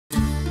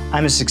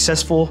I'm as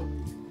successful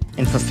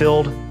and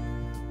fulfilled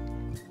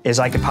as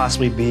I could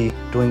possibly be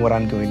doing what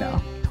I'm doing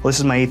now. Well, this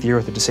is my 8th year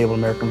with the Disabled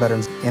American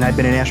Veterans, and I've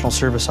been a National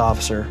Service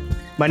Officer.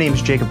 My name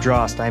is Jacob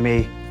Drost. I'm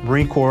a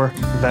Marine Corps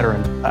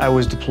veteran. I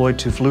was deployed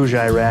to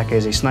Fallujah, Iraq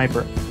as a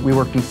sniper. We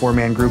worked in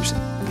 4-man groups.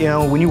 You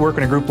know, when you work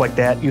in a group like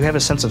that, you have a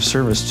sense of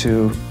service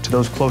to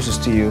those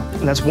closest to you.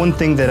 And that's one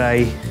thing that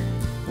I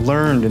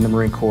learned in the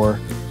Marine Corps,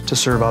 to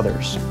serve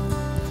others.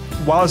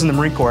 While I was in the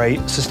Marine Corps,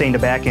 I sustained a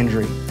back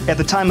injury. At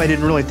the time, I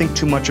didn't really think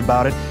too much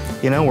about it.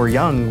 You know, we're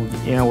young,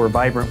 you know, we're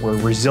vibrant, we're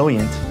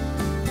resilient.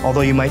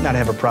 Although you might not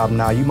have a problem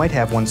now, you might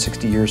have one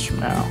 60 years from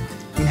now.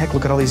 I mean, heck,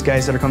 look at all these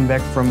guys that are coming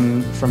back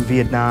from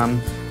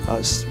Vietnam,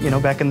 you know,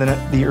 back in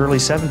the early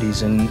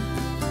 70s, and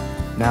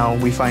now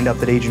we find out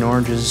that Agent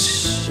Orange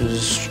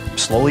is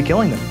slowly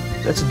killing them.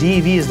 That's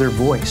DEV is their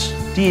voice.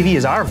 DEV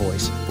is our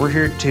voice. We're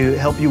here to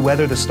help you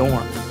weather the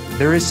storm.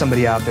 There is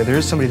somebody out there. There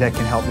is somebody that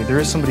can help me. There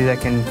is somebody that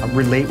can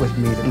relate with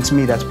me. And to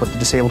me, that's what the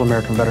Disabled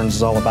American Veterans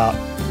is all about.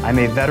 I'm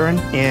a veteran,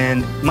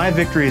 and my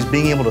victory is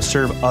being able to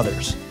serve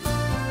others.